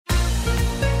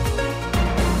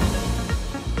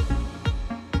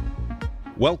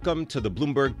Welcome to the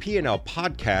Bloomberg P&L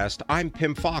podcast. I'm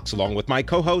Pim Fox, along with my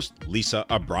co-host, Lisa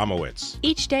Abramowitz.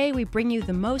 Each day, we bring you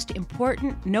the most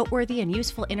important, noteworthy, and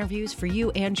useful interviews for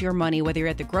you and your money, whether you're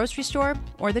at the grocery store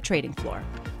or the trading floor.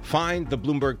 Find the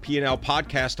Bloomberg P&L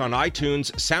podcast on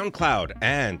iTunes, SoundCloud,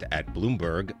 and at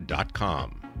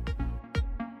Bloomberg.com.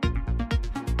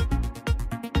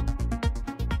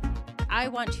 I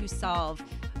want to solve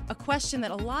a question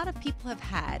that a lot of people have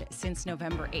had since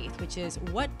November 8th, which is,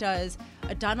 what does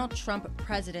a Donald Trump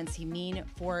presidency mean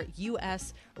for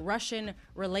U.S.-Russian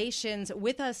relations?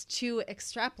 With us to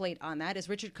extrapolate on that is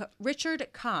Richard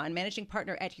Kahn, managing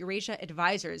partner at Eurasia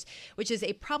Advisors, which is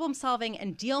a problem-solving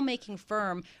and deal-making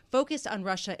firm focused on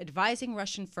Russia, advising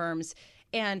Russian firms.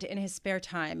 And in his spare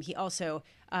time, he also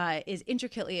is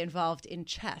intricately involved in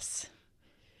chess.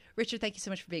 Richard, thank you so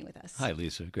much for being with us. Hi,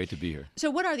 Lisa. Great to be here. So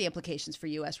what are the implications for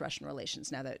U.S.-Russian relations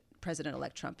now that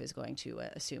President-elect Trump is going to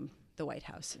assume the White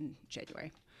House in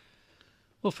January?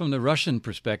 Well, from the Russian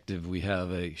perspective, we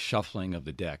have a shuffling of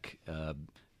the deck,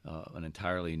 an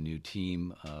entirely new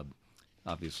team.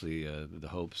 Obviously, the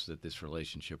hopes that this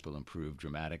relationship will improve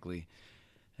dramatically.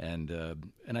 And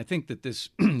I think that this,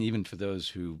 even for those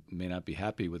who may not be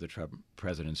happy with the Trump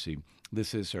presidency,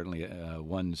 this is certainly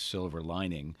one silver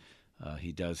lining.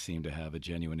 He does seem to have a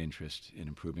genuine interest in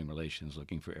improving relations,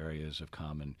 looking for areas of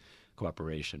common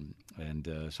cooperation. And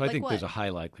so I think there's a high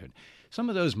likelihood. Some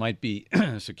of those might be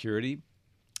security,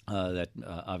 that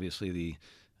obviously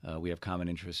we have common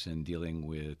interests in dealing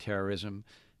with terrorism.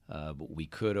 But we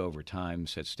could, over time,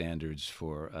 set standards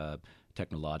for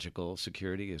technological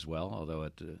security as well, although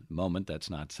at the moment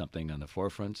that's not something on the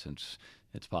forefront, since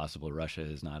it's possible Russia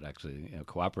is not actually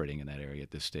cooperating in that area at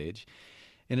this stage.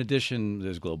 In addition,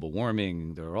 there's global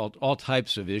warming. There are all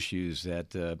types of issues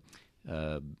that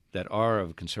are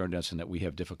of concern to us and that we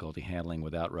have difficulty handling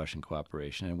without Russian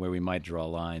cooperation, and where we might draw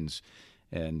lines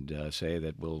and say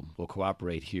that we'll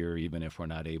cooperate here even if we're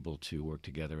not able to work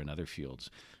together in other fields.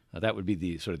 That would be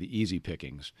the sort of the easy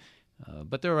pickings.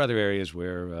 But there are other areas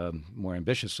where more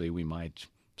ambitiously we might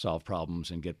solve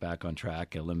problems and get back on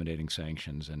track, eliminating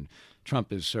sanctions. And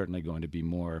Trump is certainly going to be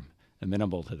more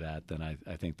amenable to that than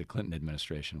I think the Clinton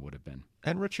administration would have been.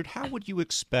 And Richard, how would you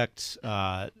expect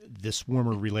this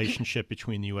warmer relationship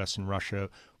between the U.S. and Russia?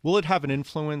 Will it have an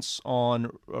influence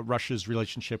on Russia's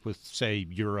relationship with, say,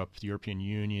 Europe, the European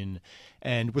Union,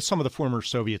 and with some of the former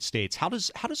Soviet states? How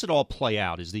does it all play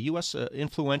out? Is the U.S.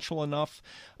 Influential enough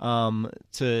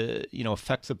to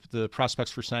affect the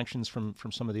prospects for sanctions from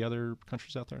some of the other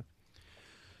countries out there?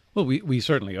 Well, we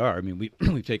certainly are. I mean,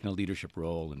 we've taken a leadership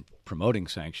role in promoting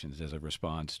sanctions as a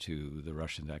response to the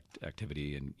Russian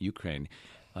activity in Ukraine.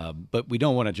 But we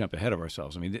don't want to jump ahead of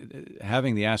ourselves. I mean,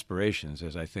 having the aspirations,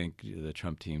 as I think the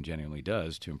Trump team genuinely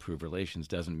does, to improve relations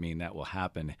doesn't mean that will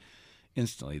happen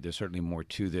instantly. There's certainly more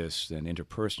to this than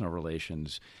interpersonal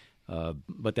relations,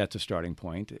 but that's a starting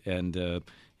point. And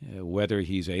whether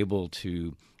he's able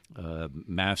to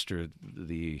master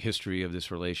the history of this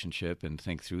relationship and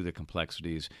think through the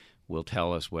complexities will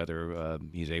tell us whether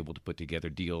he's able to put together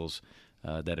deals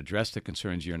that address the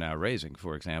concerns you're now raising.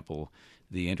 For example,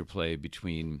 the interplay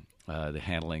between the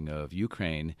handling of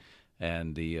Ukraine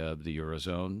and the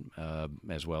Eurozone,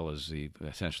 as well as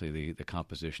essentially the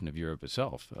composition of Europe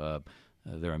itself.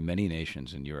 There are many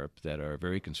nations in Europe that are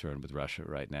very concerned with Russia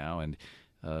right now, and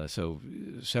so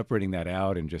separating that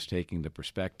out and just taking the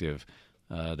perspective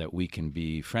that we can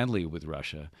be friendly with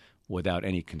Russia without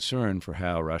any concern for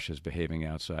how Russia is behaving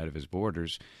outside of his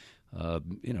borders,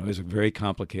 is a very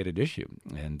complicated issue.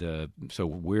 And so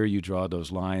where you draw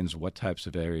those lines, what types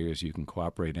of areas you can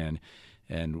cooperate in,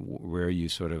 and where you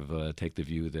sort of take the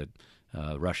view that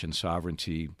Russian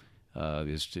sovereignty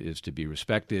is to be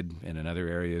respected, and in other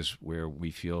areas where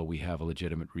we feel we have a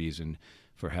legitimate reason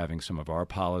for having some of our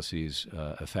policies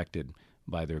affected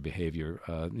by their behavior.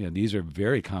 These are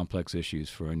very complex issues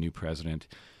for a new president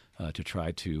to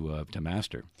try to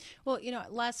master. Well,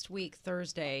 last week,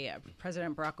 Thursday,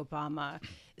 President Barack Obama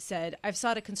said, "I've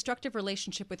sought a constructive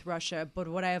relationship with Russia, but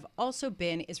what I have also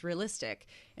been is realistic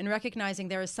in recognizing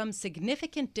there are some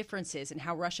significant differences in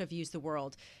how Russia views the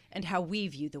world and how we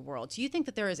view the world." Do you think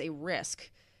that there is a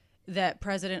risk that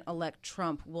President-elect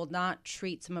Trump will not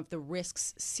treat some of the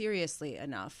risks seriously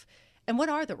enough? And what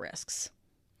are the risks?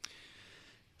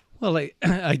 Well,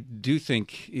 I do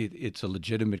think it's a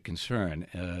legitimate concern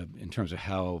in terms of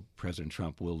how President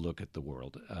Trump will look at the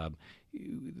world.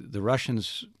 The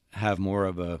Russians have more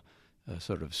of a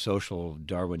sort of social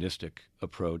Darwinistic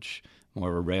approach,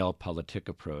 more of a realpolitik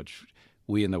approach.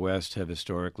 We in the West have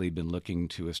historically been looking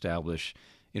to establish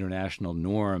international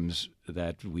norms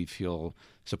that we feel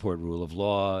support rule of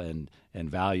law and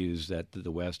values that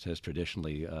the West has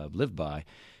traditionally lived by.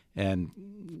 And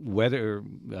whether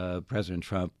President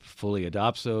Trump fully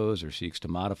adopts those or seeks to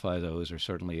modify those are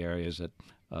certainly areas that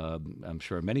I'm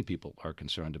sure many people are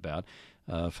concerned about.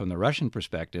 From the Russian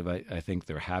perspective, I think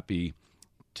they're happy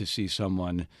to see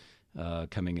someone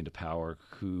coming into power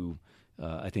who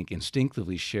I think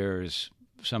instinctively shares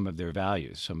some of their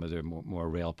values, some of their more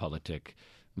realpolitik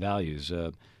values.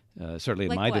 Certainly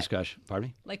like in my what? discussion, pardon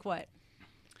me? Like what?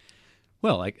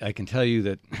 Well, I can tell you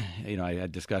that I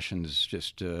had discussions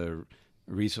just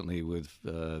recently with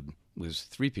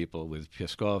three people, with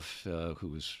Peskov, who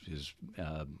was his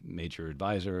major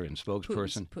advisor and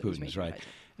spokesperson, Putin's right, advisor,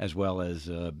 as well as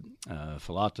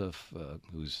Filatov,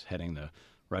 who's heading the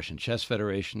Russian Chess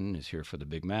Federation, is here for the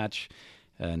big match,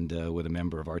 and with a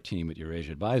member of our team at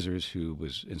Eurasia Advisors who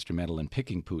was instrumental in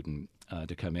picking Putin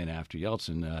to come in after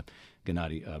Yeltsin,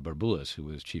 Gennady Barbulas, who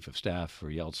was chief of staff for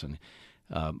Yeltsin.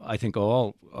 I think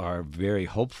all are very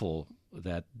hopeful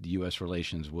that the U.S.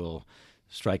 relations will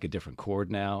strike a different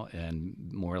chord now and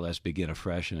more or less begin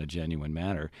afresh in a genuine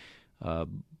manner.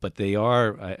 But they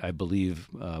are, I believe,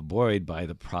 buoyed by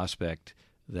the prospect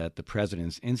that the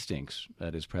president's instincts,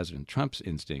 that is President Trump's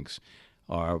instincts,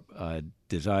 are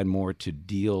designed more to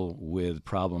deal with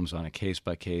problems on a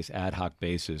case-by-case, ad hoc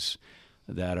basis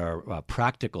that are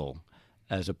practical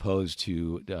as opposed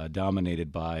to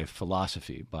dominated by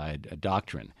philosophy, by a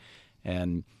doctrine.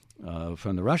 And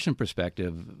from the Russian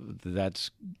perspective,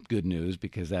 that's good news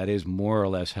because that is more or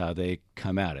less how they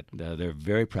come at it. They're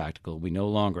very practical. We no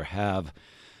longer have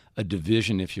a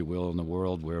division, if you will, in the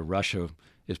world where Russia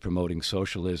is promoting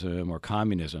socialism or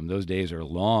communism. Those days are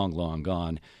long, long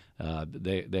gone.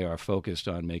 They are focused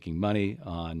on making money,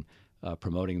 on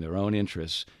promoting their own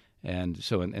interests. And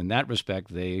so in that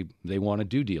respect, they want to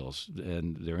do deals,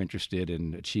 and they're interested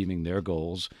in achieving their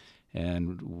goals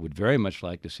and would very much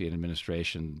like to see an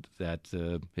administration that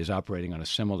is operating on a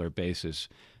similar basis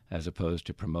as opposed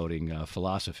to promoting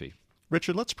philosophy.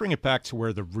 Richard, let's bring it back to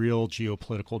where the real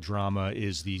geopolitical drama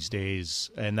is these days,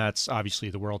 and that's obviously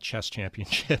the World Chess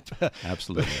Championship.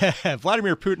 Absolutely.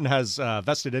 Vladimir Putin has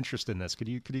vested interest in this. Could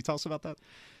you tell us about that?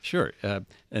 Sure.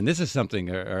 And this is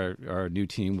something our new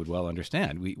team would well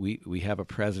understand. We have a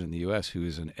president in the U.S. who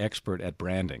is an expert at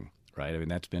branding, right? I mean,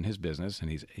 that's been his business, and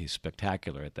he's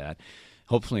spectacular at that.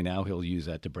 Hopefully now he'll use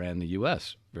that to brand the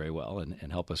U.S. very well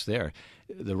and help us there.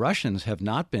 The Russians have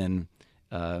not been...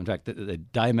 in fact, they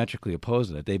diametrically oppose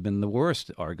that. They've been the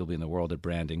worst, arguably, in the world at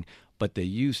branding, but they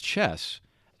use chess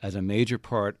as a major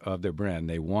part of their brand.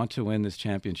 They want to win this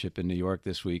championship in New York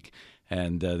this week,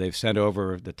 and they've sent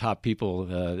over the top people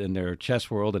in their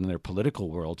chess world and in their political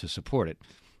world to support it.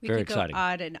 Very exciting. Go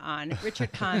on and on.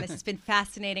 Richard Kahn, this has been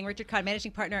fascinating. Richard Kahn,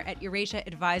 managing partner at Eurasia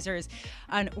Advisors,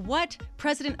 on what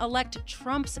President-elect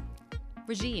Trump's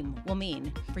regime will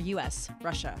mean for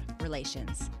U.S.-Russia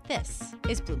relations. This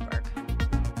is Bloomberg.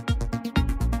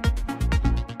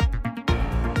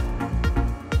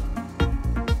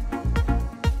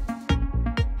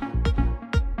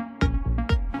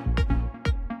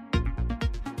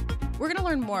 We're going to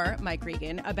learn more, Mike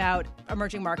Regan, about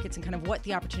emerging markets and kind of what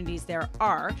the opportunities there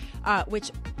are,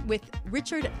 which with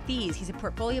Richard Thies. He's a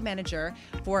portfolio manager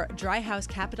for Dry House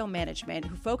Capital Management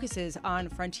who focuses on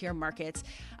frontier markets.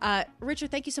 Richard,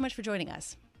 thank you so much for joining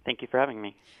us. Thank you for having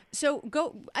me. So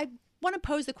I want to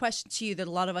pose the question to you that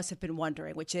a lot of us have been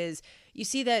wondering, which is you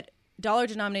see that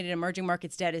dollar-denominated emerging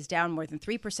markets debt is down more than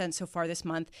 3% so far this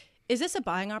month. Is this a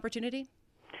buying opportunity?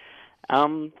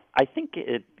 I think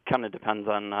it kind of depends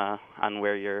on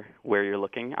where you're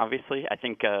looking. Obviously, I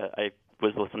think I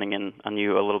was listening in on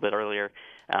you a little bit earlier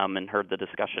and heard the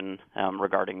discussion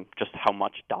regarding just how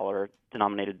much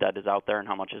dollar-denominated debt is out there and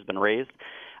how much has been raised.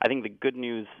 I think the good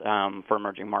news for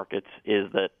emerging markets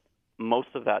is that most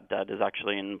of that debt is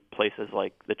actually in places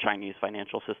like the Chinese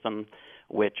financial system,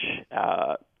 which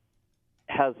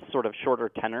has sort of shorter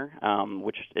tenor,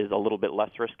 which is a little bit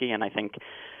less risky. And I think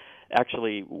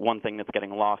actually one thing that's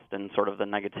getting lost in sort of the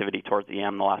negativity towards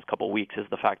EM the last couple of weeks is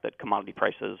the fact that commodity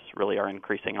prices really are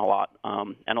increasing a lot.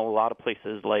 And a lot of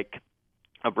places like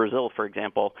Brazil, for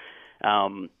example,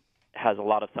 has a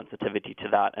lot of sensitivity to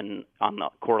that, and on the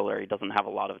corollary doesn't have a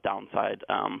lot of downside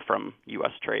from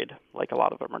U.S. trade like a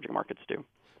lot of emerging markets do.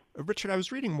 Richard, I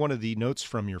was reading one of the notes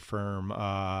from your firm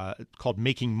called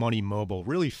Making Money Mobile,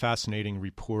 really fascinating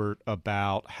report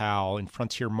about how in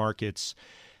frontier markets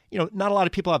not a lot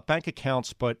of people have bank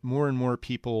accounts, but more and more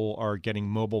people are getting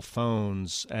mobile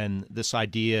phones, and this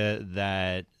idea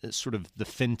that sort of the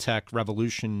fintech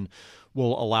revolution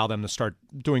will allow them to start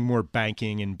doing more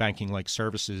banking and banking-like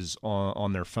services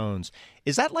on their phones.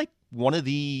 Is that like one of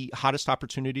the hottest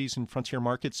opportunities in frontier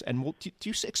markets? And do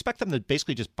you expect them to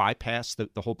basically just bypass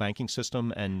the whole banking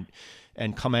system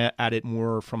and come at it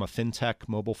more from a fintech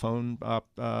mobile phone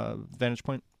vantage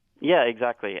point? Yeah,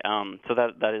 exactly. So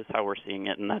that is how we're seeing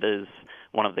it, and that is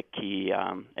one of the key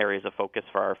areas of focus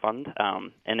for our fund.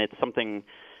 And it's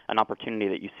an opportunity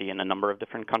that you see in a number of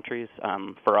different countries.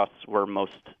 For us, we're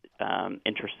most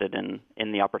interested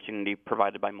in the opportunity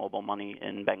provided by mobile money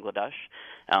in Bangladesh,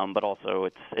 but also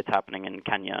it's happening in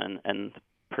Kenya and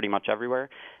pretty much everywhere.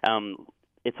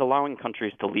 It's allowing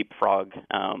countries to leapfrog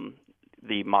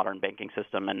the modern banking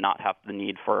system and not have the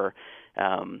need for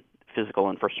physical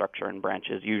infrastructure and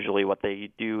branches. Usually what they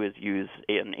do is use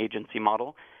an agency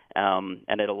model,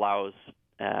 and it allows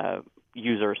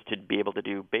users to be able to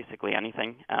do basically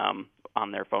anything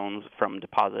on their phones, from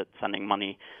deposit, sending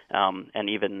money, and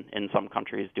even in some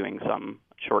countries doing some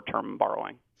short-term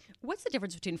borrowing. What's the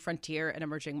difference between frontier and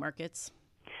emerging markets?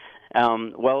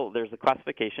 Well, there's a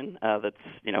classification that's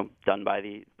done by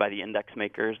the index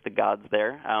makers, the gods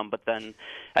there. But then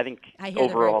I think overall,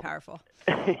 they're very powerful.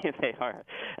 They are.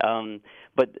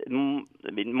 But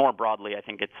more broadly, I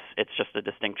think it's just a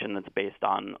distinction that's based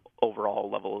on overall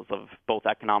levels of both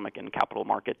economic and capital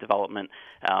market development,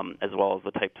 as well as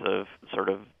the types of sort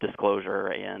of disclosure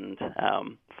and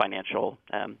financial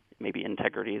maybe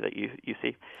integrity that you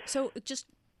see. So just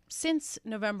since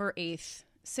November 8th,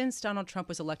 since Donald Trump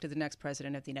was elected the next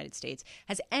president of the United States,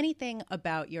 has anything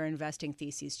about your investing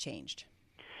theses changed?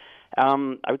 I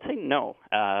would say no,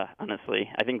 honestly.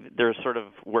 I think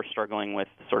we're struggling with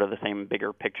sort of the same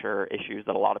bigger picture issues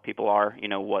that a lot of people are.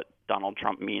 What Donald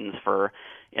Trump means for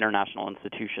international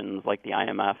institutions like the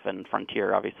IMF, and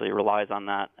Frontier obviously relies on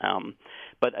that.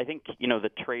 But I think, the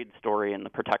trade story and the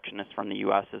protectionist from the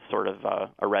U.S. is sort of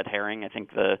a red herring. I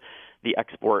think the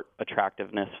export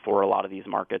attractiveness for a lot of these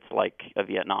markets, like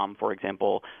Vietnam, for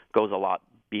example, goes a lot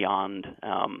beyond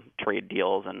trade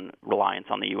deals and reliance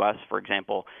on the U.S. For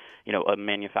example, a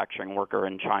manufacturing worker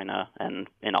in China and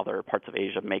in other parts of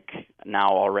Asia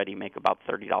already make about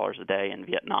 $30 a day. In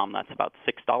Vietnam, that's about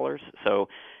 $6. So,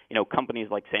 companies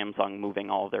like Samsung moving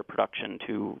all of their production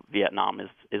to Vietnam is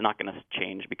not going to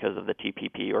change because of the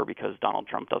TPP or because Donald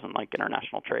Trump doesn't like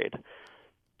international trade.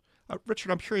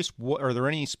 Richard, I'm curious, are there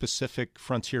any specific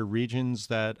frontier regions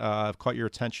that have caught your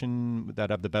attention that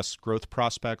have the best growth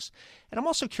prospects? And I'm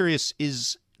also curious,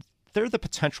 is there the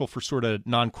potential for sort of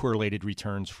non-correlated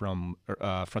returns from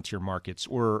frontier markets?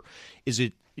 Or is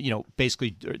it,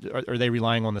 basically, are they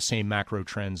relying on the same macro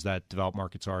trends that developed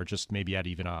markets are, just maybe at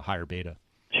even a higher beta?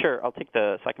 Sure. I'll take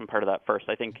the second part of that first.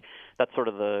 I think that's sort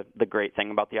of the great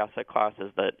thing about the asset class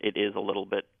is that it is a little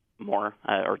bit more,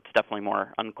 or it's definitely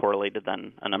more uncorrelated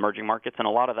than an emerging markets. And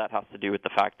a lot of that has to do with the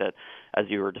fact that, as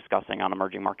you were discussing on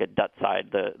emerging market debt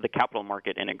side, the capital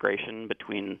market integration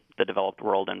between the developed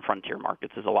world and frontier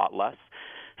markets is a lot less.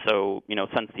 So,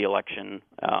 since the election,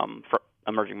 for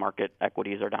emerging market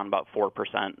equities are down about 4%,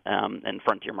 and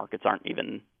frontier markets aren't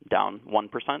even down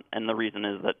 1%. And the reason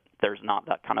is that there's not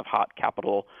that kind of hot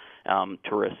capital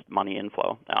tourist money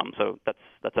inflow. So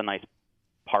that's a nice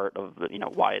part of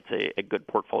why it's a good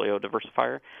portfolio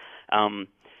diversifier.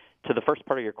 To the first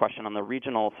part of your question, on the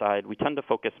regional side, we tend to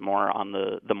focus more on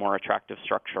the more attractive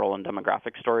structural and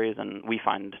demographic stories, and we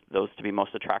find those to be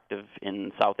most attractive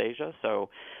in South Asia. So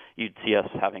you'd see us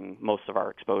having most of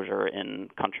our exposure in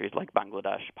countries like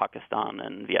Bangladesh, Pakistan,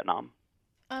 and Vietnam.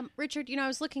 Richard, I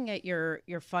was looking at your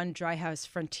fund, Dry House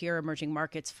Frontier Emerging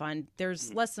Markets Fund.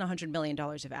 There's less than $100 million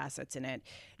of assets in it.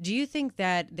 Do you think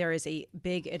that there is a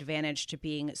big advantage to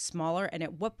being smaller? And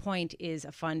at what point is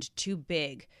a fund too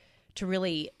big to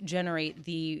really generate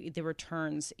the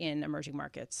returns in emerging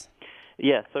markets?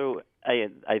 Yeah, so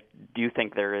I do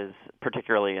think there is,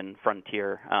 particularly in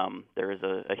Frontier, there is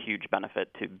a huge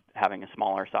benefit to having a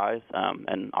smaller size,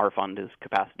 and our fund is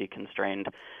capacity constrained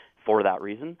for that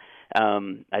reason.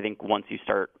 I think once you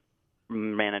start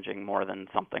managing more than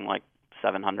something like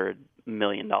 $700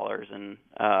 million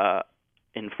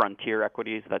in frontier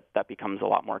equities, that becomes a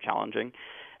lot more challenging.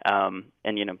 And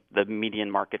the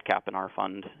median market cap in our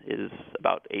fund is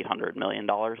about $800 million.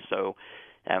 So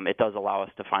it does allow us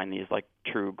to find these like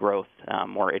true growth,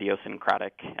 more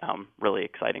idiosyncratic, really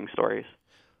exciting stories.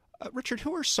 Richard,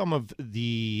 who are some of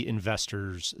the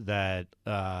investors that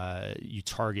you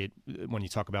target when you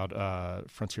talk about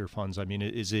frontier funds? I mean,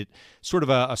 is it sort of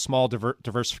a small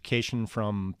diversification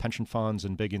from pension funds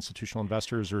and big institutional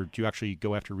investors, or do you actually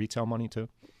go after retail money too?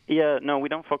 Yeah, no, we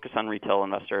don't focus on retail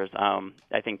investors.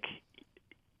 I think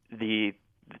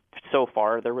so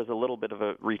far there was a little bit of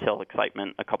a retail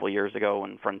excitement a couple of years ago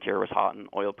when Frontier was hot and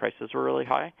oil prices were really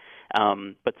high.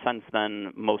 But since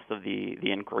then, most of the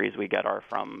inquiries we get are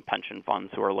from pension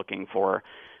funds who are looking for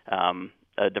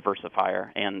a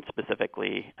diversifier and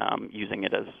specifically using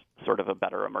it as sort of a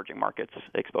better emerging markets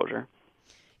exposure.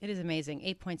 It is amazing.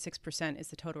 8.6% is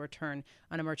the total return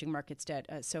on emerging markets debt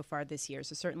so far this year.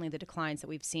 So certainly the declines that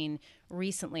we've seen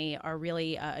recently are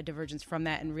really a divergence from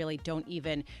that and really don't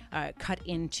even cut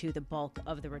into the bulk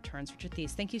of the returns. Richard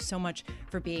Theis, thank you so much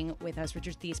for being with us.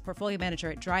 Richard Theis, portfolio manager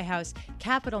at Dry House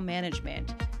Capital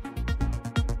Management.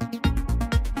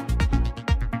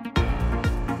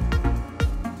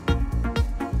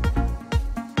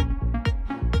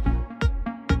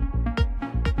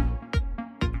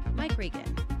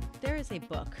 A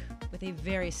book with a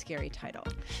very scary title,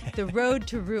 The Road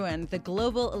to Ruin, The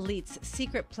Global Elite's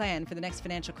Secret Plan for the Next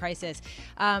Financial Crisis.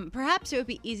 Perhaps it would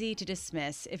be easy to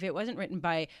dismiss if it wasn't written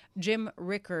by Jim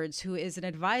Rickards, who is an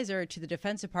advisor to the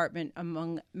Defense Department,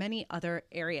 among many other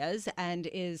areas, and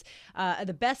is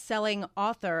the best-selling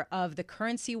author of The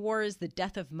Currency Wars, The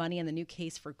Death of Money, and The New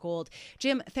Case for Gold.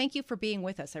 Jim, thank you for being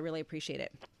with us. I really appreciate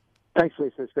it. Thanks,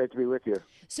 Lisa. It's great to be with you.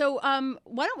 So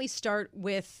why don't we start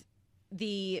with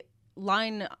the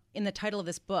line in the title of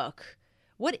this book.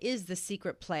 What is the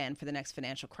secret plan for the next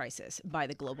financial crisis by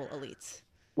the global elites?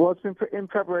 Well, it's been in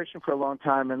preparation for a long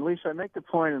time. And Lisa, I make the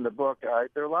point in the book,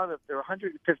 there are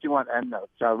 151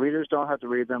 endnotes. Readers don't have to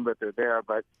read them, but they're there.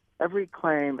 But every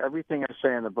claim, everything I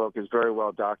say in the book is very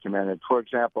well documented. For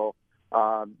example,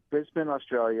 Brisbane,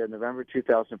 Australia, November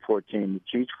 2014,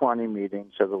 the G20 meeting,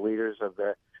 so the leaders of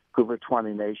the group of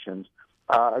 20 nations,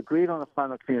 agreed on a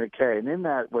final communique, and in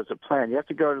that was a plan. You have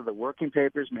to go to the working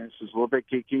papers. I mean, this is a little bit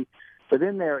geeky, but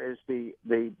in there is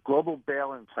the global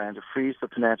bail-in plan to freeze the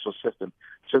financial system.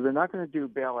 So they're not going to do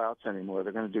bailouts anymore.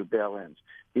 They're going to do bail-ins.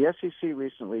 The SEC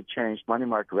recently changed money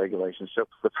market regulations, so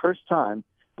for the first time,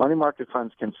 money market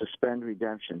funds can suspend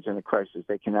redemptions in a crisis.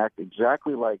 They can act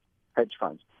exactly like hedge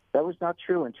funds. That was not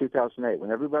true in 2008.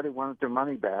 When everybody wanted their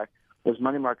money back, those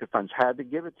money market funds had to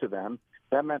give it to them.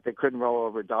 That meant they couldn't roll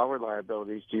over dollar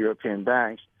liabilities to European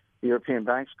banks. The European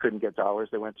banks couldn't get dollars.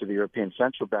 They went to the European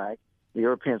Central Bank. The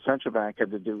European Central Bank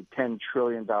had to do $10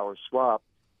 trillion swap,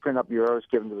 print up euros,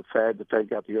 give them to the Fed. The Fed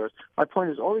got the euros. My point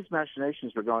is all these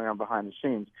machinations were going on behind the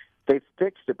scenes. They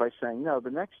fixed it by saying, no, the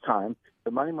next time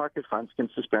the money market funds can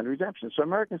suspend redemption. So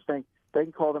Americans think they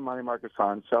can call the money market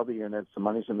fund, sell the units, the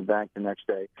money's in the bank the next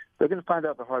day. They're going to find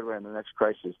out the hard way in the next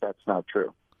crisis. That's not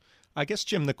true. I guess,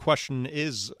 Jim, the question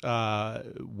is,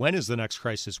 when is the next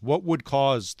crisis? What would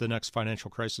cause the next financial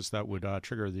crisis that would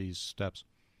trigger these steps?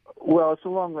 Well, it's a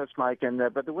long list, Mike,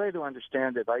 but the way to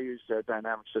understand it, I use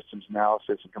dynamic systems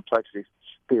analysis and complexity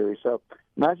theory. So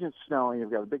imagine it's snowing.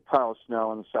 You've got a big pile of snow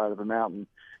on the side of a mountain.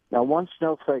 Now, one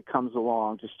snowflake comes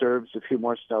along, disturbs a few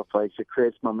more snowflakes. It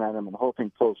creates momentum, and the whole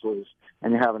thing pulls loose,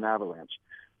 and you have an avalanche.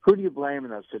 Who do you blame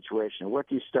in that situation? What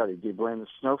do you study? Do you blame the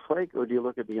snowflake, or do you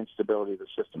look at the instability of the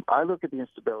system? I look at the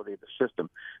instability of the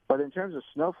system. But in terms of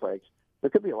snowflakes,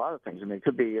 there could be a lot of things. I mean, it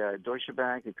could be Deutsche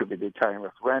Bank. It could be the Italian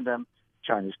referendum,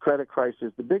 Chinese credit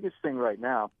crisis. The biggest thing right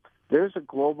now, there's a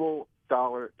global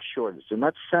dollar shortage. And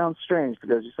that sounds strange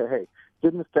because you say, hey,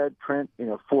 didn't the Fed print,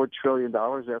 $4 trillion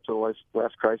after the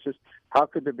last crisis? How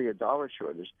could there be a dollar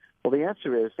shortage? Well, the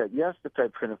answer is that, yes, the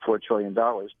Fed printed $4 trillion,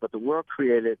 but the world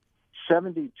created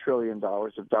 $70 trillion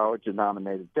of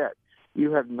dollar-denominated debt.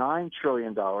 You have $9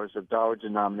 trillion of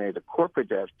dollar-denominated corporate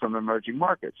debt from emerging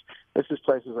markets. This is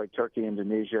places like Turkey,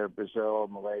 Indonesia, Brazil,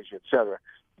 Malaysia, et cetera.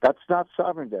 That's not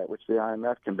sovereign debt, which the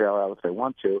IMF can bail out if they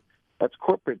want to. That's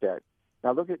corporate debt.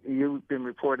 Now, look at you've been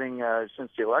reporting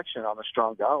since the election on the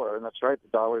strong dollar, and that's right, the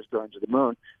dollar is going to the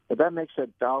moon. But that makes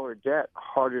that dollar debt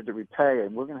harder to repay,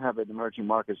 and we're going to have an emerging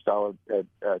markets dollar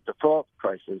default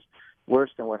crisis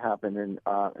worse than what happened in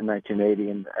 1980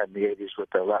 and the 80s with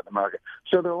Latin America.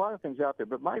 So there are a lot of things out there,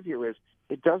 but my view is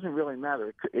it doesn't really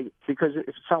matter because if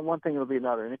it's not one thing, it'll be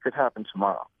another, and it could happen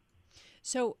tomorrow.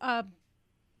 So,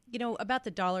 about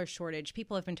the dollar shortage,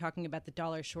 people have been talking about the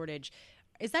dollar shortage.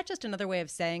 Is that just another way of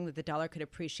saying that the dollar could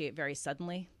appreciate very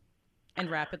suddenly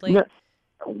and rapidly? Yeah.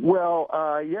 Well,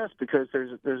 yes, because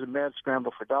there's a mad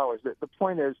scramble for dollars. The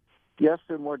point is, yes,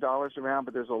 there are more dollars around,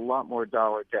 but there's a lot more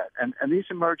dollar debt. And these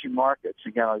emerging markets,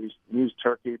 again, I'll use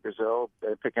Turkey, Brazil,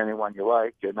 pick anyone you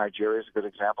like. Nigeria is a good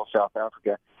example, South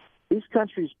Africa. These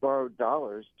countries borrowed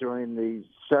dollars during the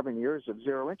 7 years of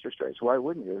zero interest rates. Why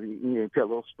wouldn't you? You get a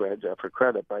little spread for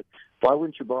credit, but why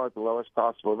wouldn't you borrow at the lowest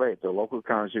possible rate? The local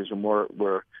currencies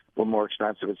were more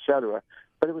expensive, et cetera.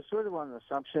 But it was sort of on the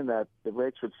assumption that the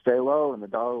rates would stay low and the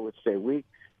dollar would stay weak.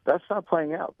 That's not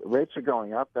playing out. The rates are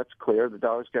going up. That's clear. The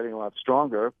dollar's getting a lot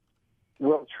stronger.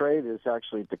 World trade is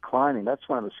actually declining. That's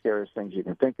one of the scariest things you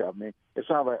can think of. I mean, it's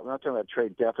not like, we're not talking about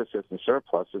trade deficits and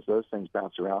surpluses. Those things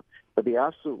bounce around. But the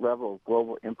absolute level of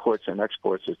global imports and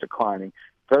exports is declining,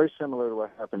 very similar to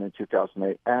what happened in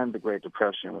 2008 and the Great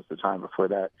Depression was the time before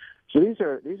that. So these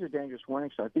are dangerous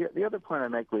warning signs. The other point I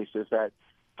make, Lisa, is that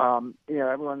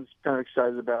everyone's kind of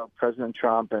excited about President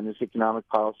Trump and his economic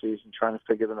policies and trying to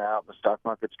figure them out. The stock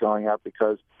market's going up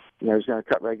because, he's going to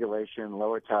cut regulation,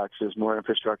 lower taxes, more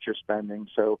infrastructure spending.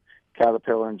 So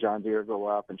Caterpillar and John Deere go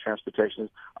up and transportation.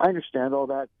 I understand all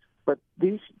that. But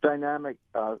this dynamic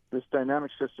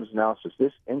systems analysis,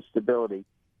 this instability,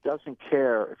 doesn't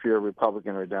care if you're a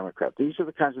Republican or a Democrat. These are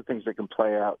the kinds of things that can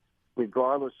play out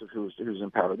regardless of who's in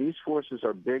power. These forces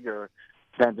are bigger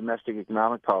than domestic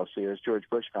economic policy, as George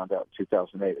Bush found out in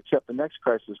 2008, except the next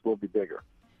crisis will be bigger.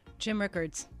 Jim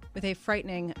Rickards, with a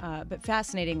frightening but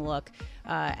fascinating look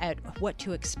at what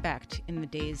to expect in the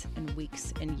days and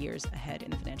weeks and years ahead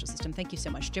in the financial system. Thank you so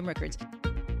much, Jim Rickards.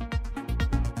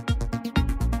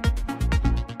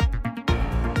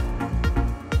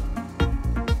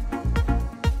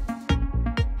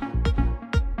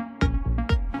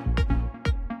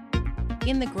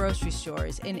 In the grocery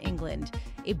stores in England,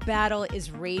 a battle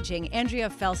is raging. Andrea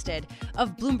Felsted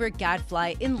of Bloomberg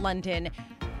Gadfly in London.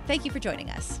 Thank you for joining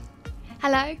us.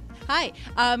 Hello. Hi.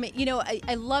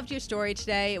 I loved your story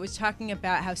today. It was talking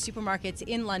about how supermarkets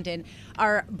in London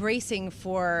are bracing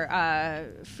for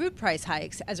food price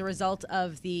hikes as a result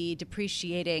of the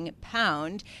depreciating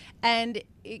pound. And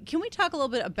can we talk a little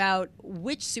bit about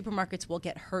which supermarkets will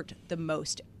get hurt the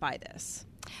most by this?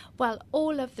 Well,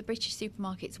 all of the British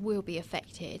supermarkets will be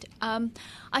affected.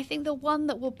 I think the one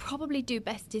that will probably do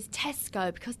best is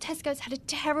Tesco, because Tesco's had a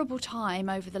terrible time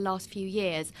over the last few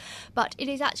years, but it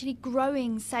is actually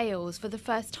growing sales for the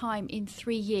first time in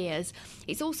 3 years.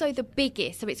 It's also the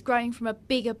biggest, so it's growing from a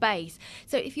bigger base.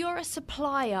 So if you're a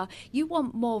supplier, you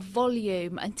want more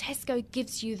volume, and Tesco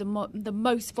gives you the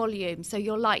most volume, so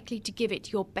you're likely to give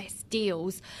it your best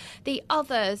deals. The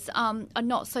others are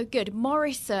not so good.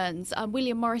 Morrison's,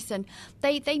 William Morrison,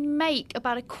 they make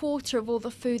about a quarter of all the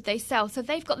food they sell. So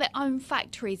they've got their own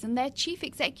factories, and their chief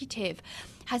executive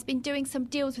has been doing some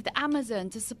deals with Amazon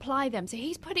to supply them. So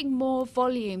he's putting more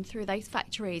volume through those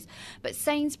factories. But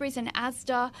Sainsbury's and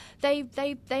Asda,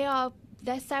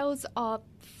 their sales are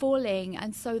falling,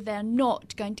 and so they're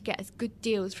not going to get as good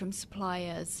deals from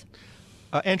suppliers.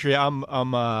 Andrea,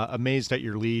 I'm amazed at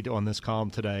your lead on this column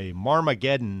today.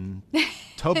 Marmageddon,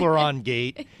 Toblerone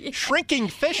Gate, shrinking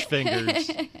fish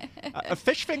fingers.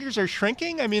 Fish fingers are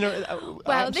shrinking? I mean,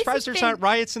 I'm surprised there's not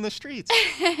riots in the streets.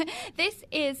 This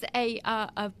is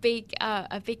a big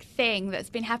thing that's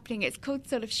been happening. It's called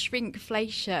sort of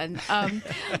shrinkflation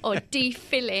or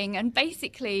defilling, and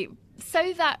basically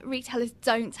so that retailers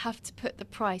don't have to put the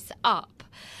price up.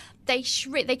 They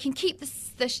can keep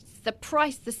the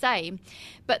price the same,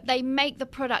 but they make the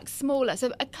product smaller.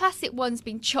 So a classic one's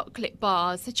been chocolate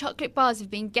bars. So chocolate bars have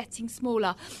been getting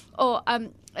smaller, or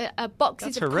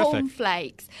boxes of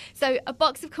cornflakes. So a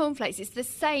box of cornflakes is the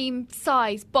same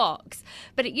size box,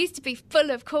 but it used to be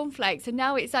full of cornflakes, and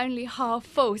now it's only half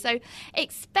full. So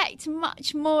expect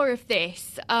much more of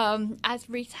this as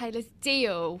retailers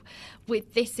deal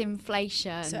with this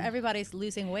inflation. So everybody's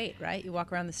losing weight, right? You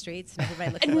walk around the streets and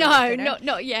everybody looks No,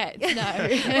 not yet. No.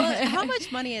 Well, how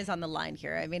much money is on the line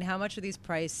here? I mean, how much are these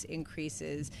price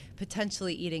increases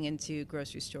potentially eating into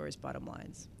grocery stores' bottom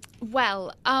lines?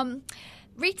 Well,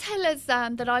 retailers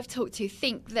that I've talked to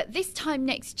think that this time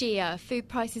next year, food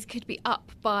prices could be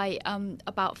up by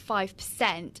about 5%.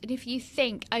 And if you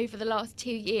think over the last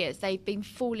 2 years they've been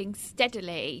falling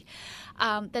steadily,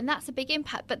 then that's a big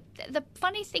impact. But the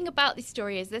funny thing about this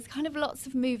story is there's kind of lots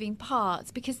of moving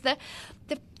parts, because the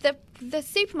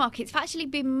supermarkets have actually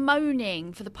been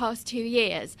moaning for the past 2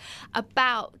 years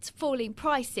about falling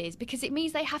prices, because it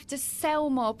means they have to sell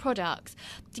more products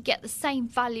to get the same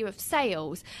value of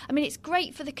sales. I mean, it's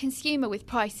great for the consumer with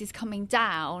prices coming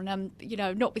down,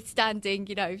 notwithstanding,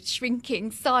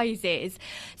 shrinking sizes.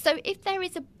 So if there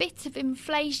is a bit of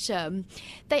inflation,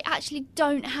 they actually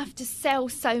don't have to sell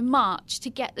so much to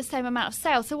get the same amount of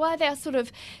sales. So while they're sort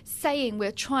of saying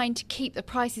we're trying to keep the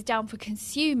prices down for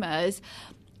consumers,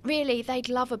 really they'd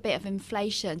love a bit of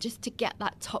inflation just to get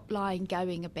that top line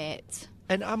going a bit.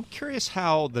 And I'm curious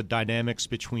how the dynamics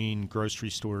between grocery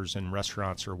stores and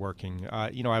restaurants are working.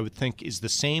 I would think, is the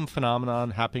same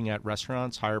phenomenon happening at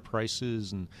restaurants, higher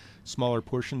prices and smaller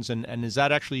portions? And is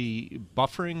that actually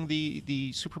buffering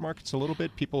the supermarkets a little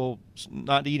bit? People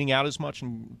not eating out as much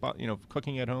and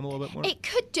cooking at home a little bit more? It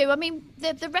could do. I mean,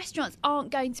 the restaurants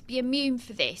aren't going to be immune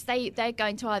for this. They're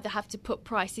going to either have to put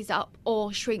prices up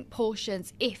or shrink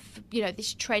portions if,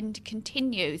 this trend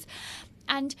continues.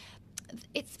 And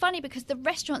it's funny because the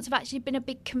restaurants have actually been a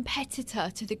big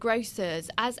competitor to the grocers.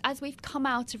 As we've come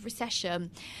out of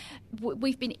recession,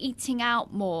 we've been eating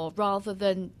out more rather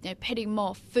than putting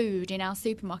more food in our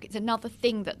supermarkets. Another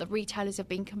thing that the retailers have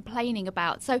been complaining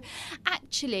about. So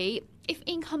actually, if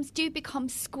incomes do become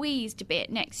squeezed a bit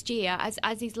next year,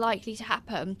 as is likely to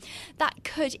happen, that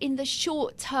could, in the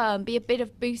short term, be a bit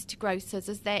of boost to grocers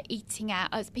as they're eating out,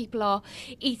 as people are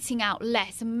eating out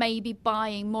less and maybe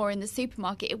buying more in the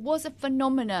supermarket. It was a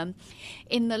phenomenon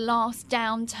in the last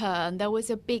downturn. There was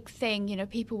a big thing,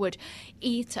 people would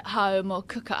eat at home or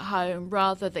cook at home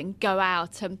rather than go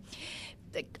out. And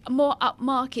more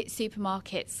upmarket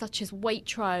supermarkets such as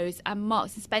Waitrose and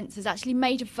Marks and Spencer's actually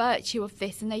made a virtue of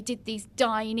this, and they did these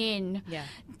dine-in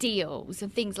deals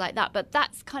and things like that. But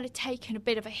that's kind of taken a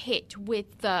bit of a hit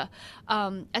with the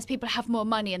as people have more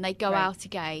money and they go out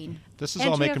again. This is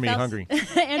all making me hungry.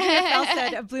 Andrea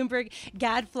Felsted of Bloomberg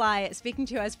Gadfly speaking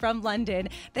to us from London.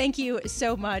 Thank you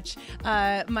so much.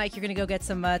 Mike, you're going to go get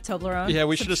some Toblerone? Yeah,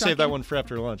 we should have saved that one for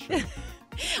after lunch.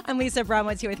 I'm Lisa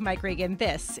Abramowitz here with Mike Regan.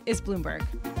 This is Bloomberg.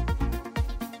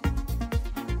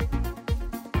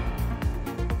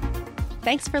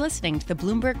 Thanks for listening to the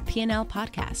Bloomberg P&L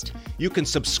podcast. You can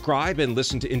subscribe and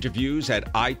listen to interviews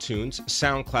at iTunes,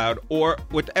 SoundCloud, or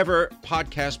whatever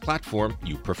podcast platform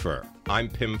you prefer. I'm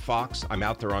Pim Fox. I'm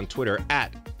out there on Twitter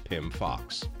at Pim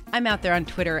Fox. I'm out there on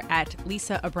Twitter at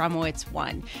Lisa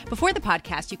Abramowitz1. Before the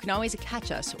podcast, you can always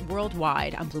catch us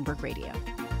worldwide on Bloomberg Radio.